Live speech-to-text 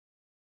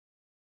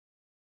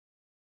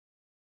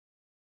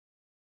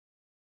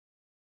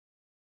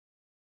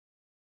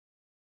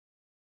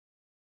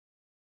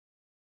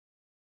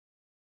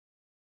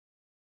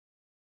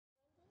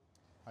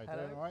How you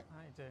doing? All right.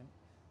 How you doing?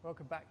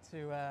 Welcome back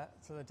to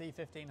the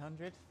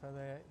D1500 for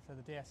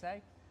the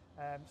DSA.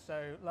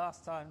 So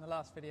last time, in the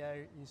last video,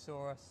 you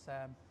saw us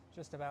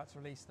just about to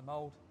release the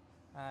mould,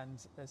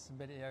 and there's some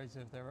videos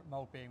of the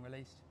mould being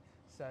released.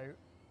 So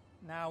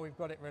now we've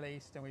got it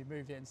released and we've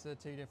moved it into the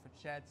two different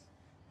sheds.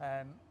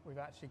 We've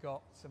actually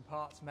got some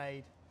parts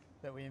made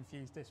that we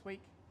infused this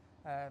week.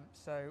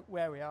 So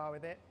where we are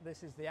with it,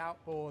 this is the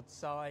outboard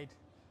side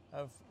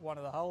of one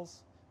of the hulls.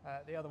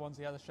 The other one's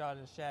the other side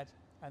of the shed,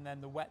 and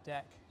then the wet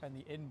deck and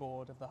the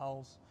inboard of the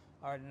hulls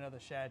are in another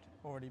shed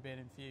already being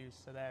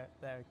infused, so they're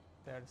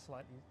at a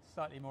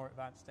slightly more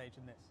advanced stage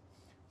than this.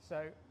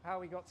 So how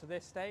we got to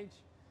this stage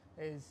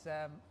is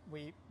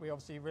we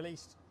obviously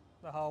released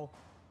the hull.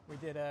 We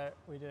did a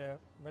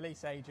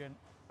release agent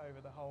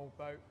over the whole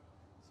boat,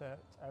 so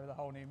over the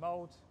whole new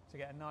mould to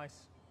get a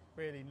nice,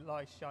 really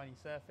nice shiny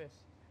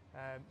surface.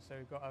 So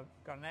we've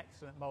got an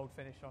excellent mould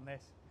finish on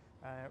this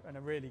and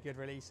a really good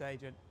release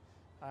agent.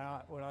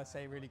 When I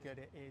say really good,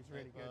 it is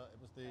really good.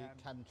 It was the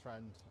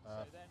Chemtrend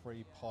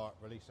 3-part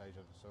release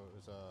agent. So it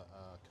was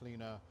a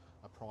cleaner,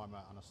 a primer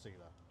and a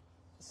sealer.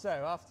 So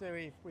after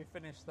we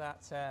finished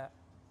that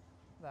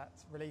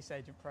release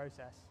agent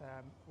process,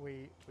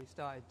 we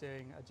started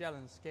doing a gel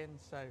and skin.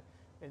 So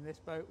in this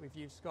boat we've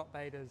used Scott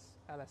Bader's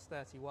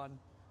LS31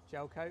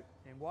 gel coat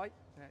in white,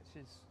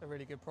 which is a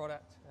really good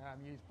product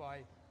used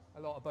by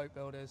a lot of boat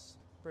builders.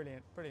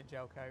 Brilliant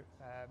gel coat.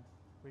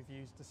 We've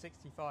used the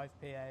 65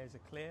 PA as a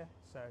clear,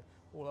 so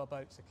all our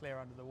boats are clear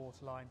under the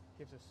waterline.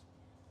 Gives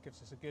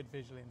us a good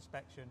visual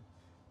inspection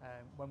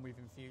when we've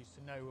infused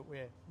to know that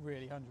we're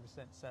really 100%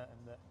 certain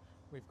that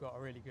we've got a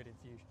really good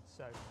infusion.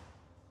 So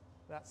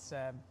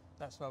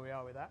that's where we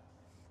are with that.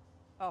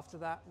 After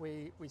that,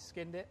 we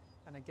skinned it,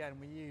 and again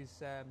we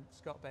use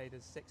Scott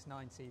Bader's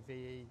 690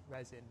 VE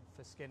resin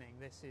for skinning.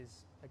 This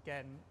is,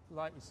 again,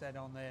 like we said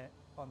on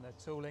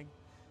the tooling,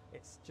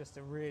 it's just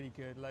a really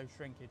good low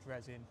shrinkage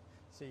resin.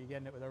 So you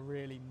end up with a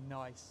really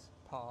nice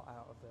part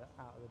out of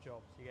the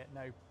job. So you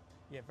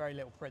get very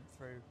little print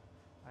through,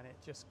 and it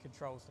just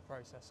controls the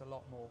process a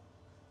lot more.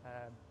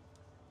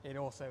 It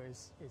also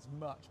is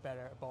much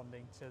better at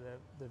bonding to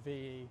the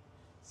VE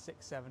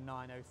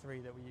 67903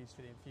 that we use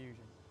for the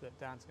infusion, that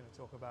Dan's going to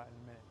talk about in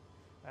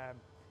a minute.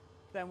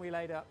 Then we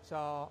laid up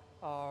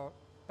our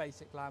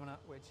basic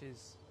laminate, which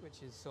is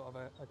sort of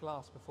a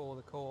glass before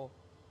the core.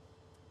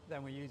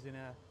 Then we're using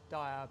a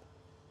diab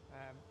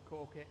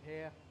core kit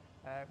here.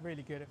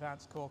 Really good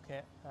advanced core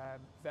kit,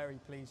 very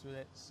pleased with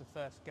it. It's the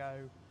first go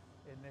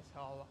in this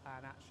hull,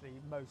 and actually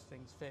most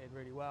things fitted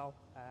really well,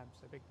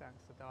 so big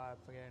thanks to Diab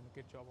for getting a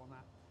good job on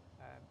that.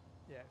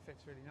 Yeah, it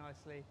fits really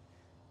nicely.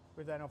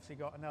 We've then obviously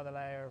got another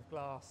layer of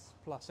glass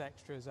plus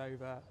extras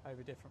over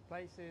different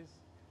places,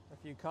 a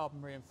few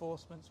carbon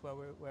reinforcements where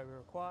we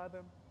require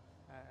them,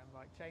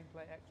 like chain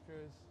plate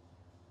extras,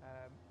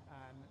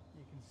 and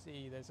you can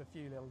see there's a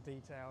few little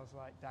details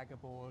like dagger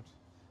board,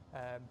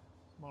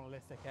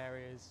 monolithic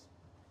areas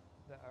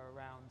that are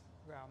around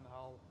the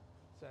hull,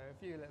 so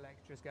a few little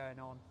extras going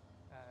on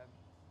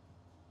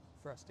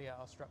for us to get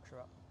our structure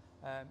up.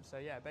 So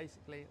yeah,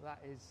 basically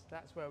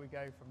that's where we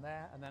go from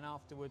there, and then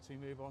afterwards we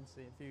move on to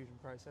the infusion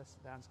process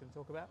that Dan's going to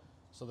talk about.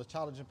 So the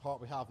challenging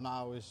part we have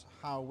now is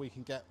how we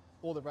can get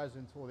all the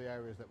resin to all the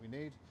areas that we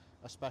need,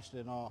 especially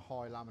in our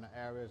high laminate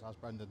areas, as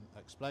Brendan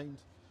explained.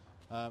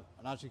 And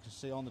as you can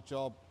see on the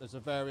job, there's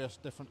a various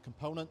different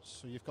components.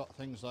 So you've got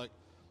things like,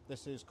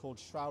 this is called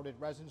shrouded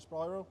resin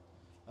spiral,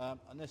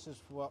 and this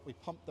is what we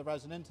pump the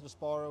resin into the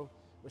spiral,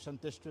 which then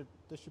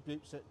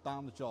distributes it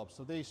down the job.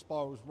 So these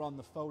spirals run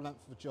the full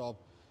length of the job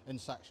in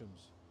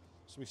sections.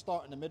 So we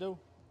start in the middle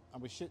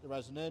and we shoot the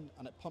resin in,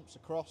 and it pumps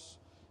across,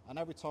 and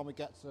every time we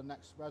get to the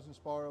next resin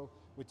spiral,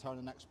 we turn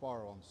the next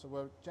spiral on. So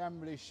we're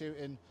generally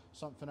shooting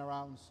something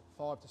around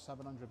 500 to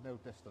 700 mil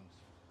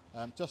distance,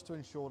 just to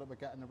ensure that we're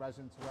getting the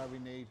resin to where we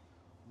need,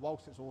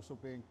 whilst it's also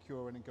being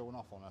curing and going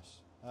off on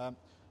us.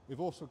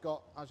 We've also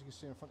got, as you can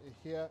see in front of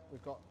you here,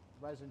 we've got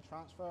resin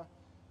transfer.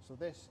 So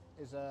this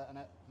is a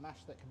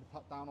mesh that can be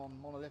put down on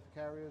monolithic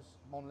areas.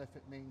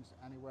 Monolithic means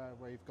anywhere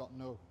where you've got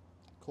no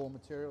core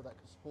material that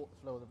can support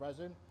the flow of the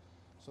resin.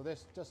 So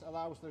this just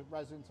allows the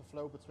resin to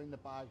flow between the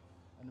bag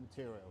and the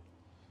material.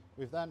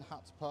 We've then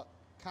had to put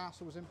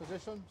castles in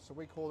position, so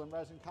we call them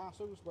resin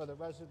castles, where the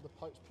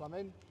pipes plumb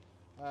in.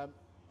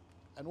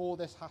 And all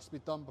this has to be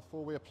done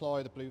before we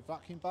apply the blue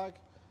vacuum bag.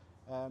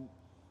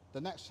 The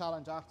next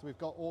challenge after we've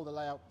got all the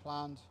layout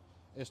planned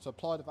is to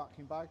apply the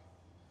vacuum bag.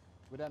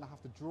 We then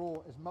have to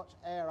draw as much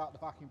air out the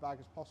vacuum bag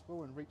as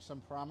possible and reach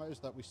some parameters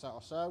that we set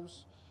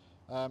ourselves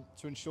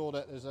to ensure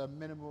that there's a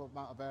minimal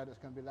amount of air that's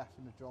going to be left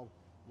in the job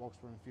whilst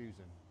we're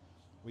infusing.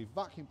 We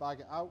vacuum bag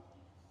it out.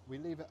 We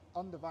leave it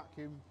under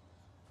vacuum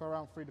for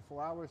around 3 to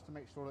 4 hours to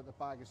make sure that the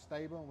bag is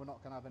stable and we're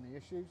not going to have any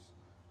issues.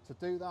 To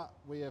do that,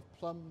 we have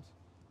plumbed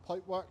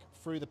pipework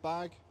through the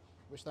bag,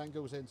 which then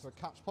goes into a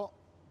catch pot,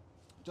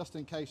 just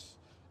in case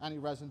any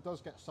resin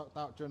does get sucked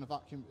out during the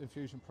vacuum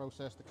infusion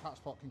process. The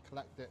catch pot can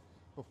collect it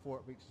before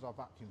it reaches our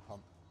vacuum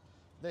pump.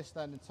 This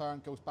then in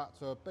turn goes back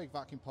to a big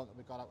vacuum pump that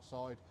we got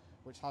outside,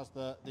 which has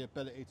the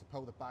ability to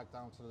pull the bag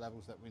down to the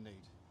levels that we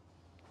need.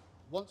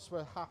 Once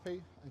we're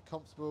happy and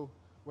comfortable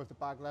with the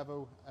bag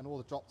level and all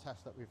the drop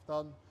tests that we've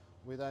done,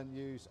 we then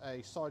use a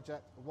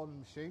Sidejet 1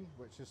 machine,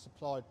 which is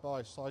supplied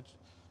by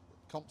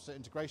Composite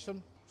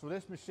Integration. So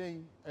this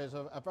machine is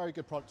a very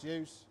good product to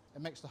use.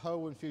 It makes the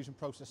whole infusion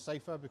process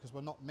safer because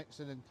we're not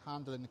mixing and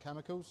handling the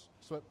chemicals.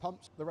 So it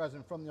pumps the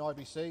resin from the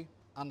IBC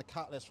and the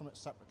catalyst from its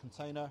separate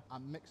container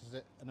and mixes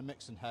it in a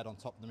mixing head on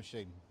top of the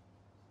machine.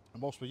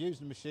 And whilst we're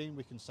using the machine,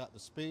 we can set the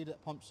speed it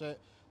pumps it,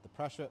 the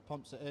pressure it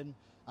pumps it in,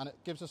 and it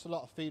gives us a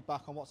lot of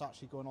feedback on what's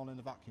actually going on in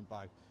the vacuum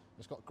bag.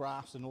 It's got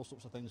graphs and all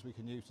sorts of things we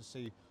can use to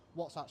see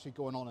what's actually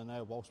going on in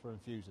there whilst we're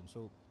infusing.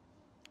 So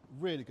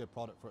really good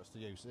product for us to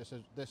use.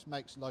 This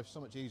makes life so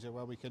much easier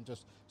where we can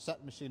just set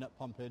the machine up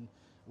pumping,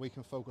 we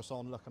can focus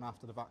on looking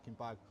after the vacuum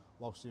bag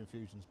whilst the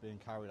infusion's being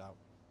carried out.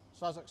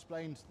 So as I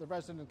explained, the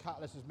resin and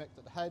catalyst is mixed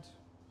at the head.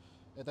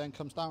 It then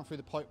comes down through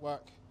the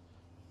pipework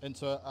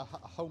into a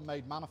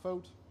homemade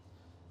manifold.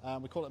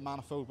 We call it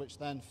manifold, which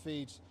then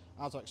feeds,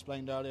 as I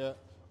explained earlier,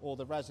 all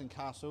the resin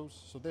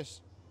castles. So this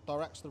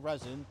directs the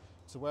resin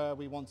to where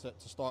we want it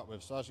to start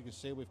with. So as you can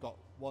see, we've got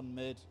 1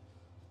 mid,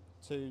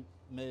 2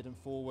 mid and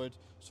forward.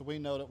 So we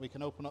know that we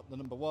can open up the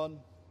number 1,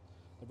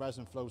 the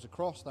resin flows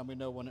across, then we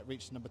know when it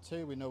reaches number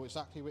 2, we know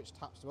exactly which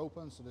taps to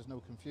open, so there's no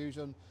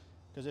confusion.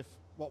 Because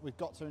what we've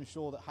got to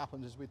ensure that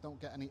happens is we don't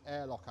get any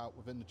airlock out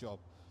within the job.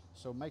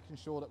 So making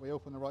sure that we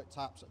open the right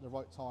taps at the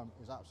right time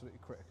is absolutely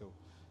critical.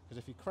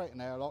 Because if you create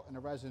an airlock and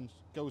the resin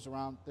goes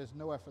around, there's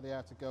nowhere for the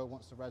air to go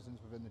once the resin's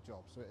within the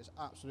job. So it's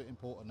absolutely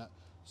important that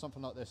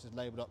something like this is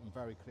labelled up and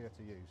very clear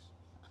to use.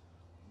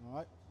 All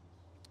right.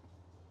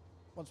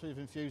 Once we've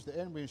infused it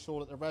in, we ensure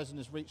that the resin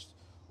has reached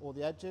all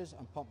the edges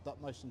and pumped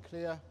up nice and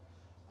clear,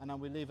 and then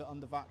we leave it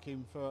under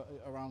vacuum for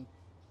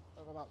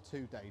about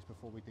 2 days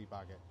before we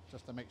debag it,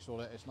 just to make sure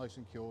that it's nice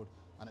and cured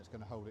and it's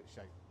going to hold its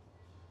shape.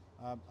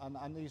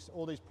 And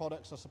all these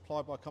products are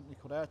supplied by a company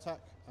called Airtech.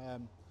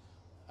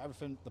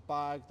 Everything, the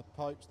bag, the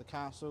pipes, the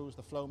castles,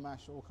 the flow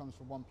mesh, all comes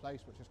from one place,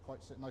 which is quite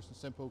nice and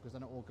simple because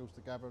then it all goes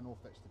together and all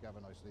fits together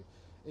nicely.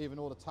 Even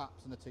all the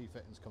taps and the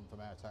T-fittings come from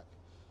Airtech.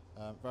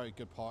 Very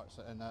good parts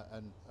and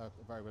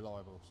very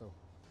reliable. So,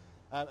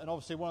 and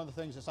obviously one of the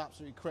things that's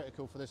absolutely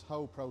critical for this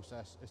whole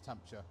process is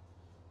temperature.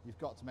 You've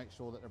got to make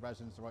sure that the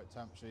resin's the right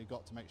temperature. You've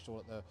got to make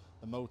sure that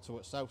the motor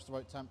itself's the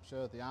right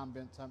temperature, the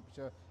ambient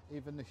temperature,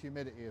 even the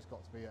humidity has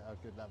got to be at a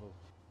good level.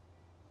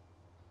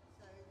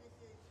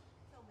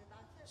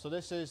 So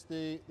this is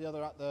the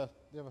other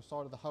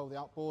side of the hull, the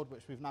outboard,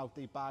 which we've now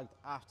debagged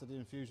after the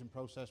infusion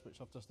process, which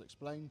I've just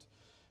explained.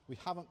 We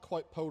haven't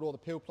quite pulled all the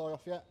peel ply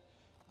off yet.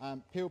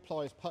 Peel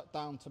ply is put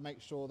down to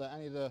make sure that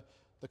any of the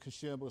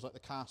consumables like the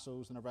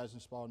castles and the resin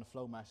spar and the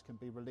flow mesh can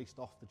be released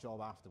off the job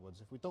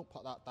afterwards. If we don't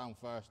put that down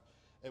first,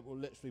 it will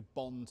literally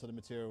bond to the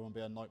material and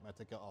be a nightmare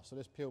to get off. So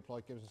this peel ply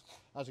gives us,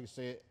 as you can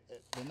see,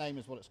 the name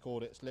is what it's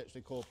called. It's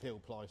literally called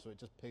peel ply, so it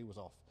just peels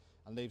off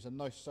and leaves a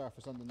nice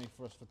surface underneath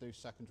for us to do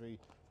secondary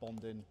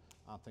bonding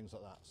and things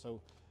like that. So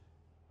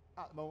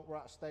at the moment we're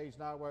at a stage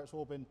now where it's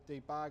all been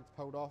debagged,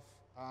 pulled off,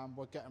 and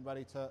we're getting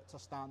ready to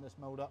stand this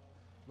mould up,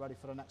 ready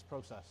for the next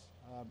process.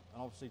 And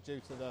obviously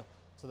due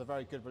to the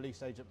very good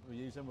release agent we're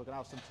using, we're going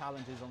to have some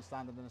challenges on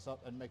standing this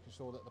up and making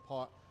sure that the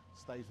part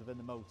stays within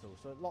the mould tool.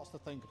 So lots to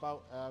think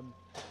about.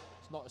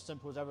 It's not as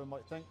simple as everyone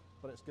might think,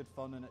 but it's good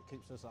fun and it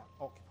keeps us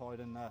occupied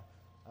and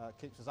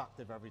keeps us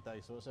active every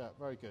day. So it's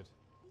very good.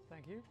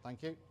 Thank you.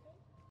 Thank you.